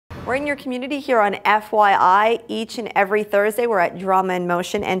We're in your community here on FYI. Each and every Thursday we're at Drama in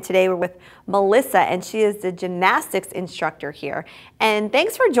Motion, and today we're with Melissa, and she is the gymnastics instructor here. And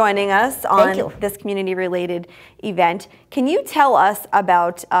thanks for joining us on this community-related event. Can you tell us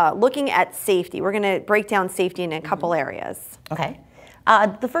about looking at safety? We're going to break down safety in a couple areas. Okay.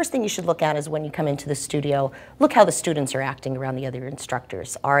 The first thing you should look at is when you come into the studio, look how the students are acting around the other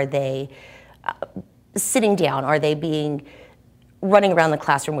instructors. Are they sitting down? Are they running around the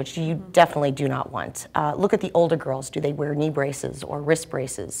classroom, which you definitely do not want? Look at the older girls. Do they wear knee braces or wrist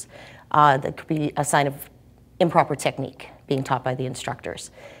braces? That could be a sign of improper technique being taught by the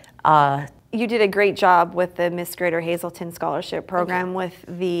instructors. You did a great job with the Miss Greater Hazelton Scholarship Program with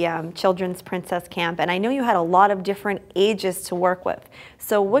the Children's Princess Camp, and I know you had a lot of different ages to work with.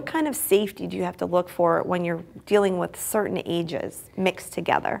 So what kind of safety do you have to look for when you're dealing with certain ages mixed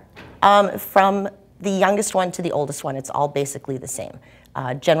together? From the youngest one to the oldest one, it's all basically the same.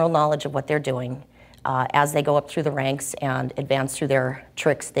 General knowledge of what they're doing. As they go up through the ranks and advance through their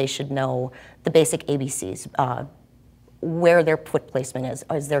tricks, they should know the basic ABCs. Where their foot placement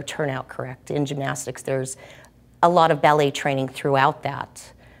is their turnout correct? In gymnastics, there's a lot of ballet training throughout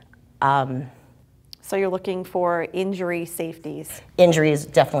that. So you're looking for injury safeties? Injury is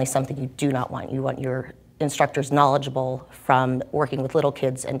definitely something you do not want. You want your instructors knowledgeable from working with little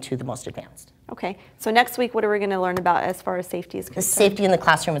kids and to the most advanced. Okay, so next week what are we going to learn about as far as safety is concerned? Safety in the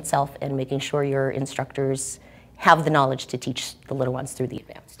classroom itself and making sure your instructors have the knowledge to teach the little ones through the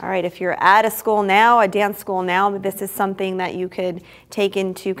advanced. All right, if you're at a school now, a dance school now, this is something that you could take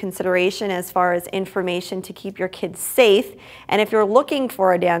into consideration as far as information to keep your kids safe. And if you're looking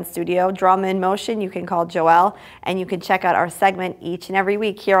for a dance studio, Drama in Motion, you can call Joelle, and you can check out our segment each and every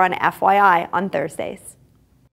week here on FYI on Thursdays.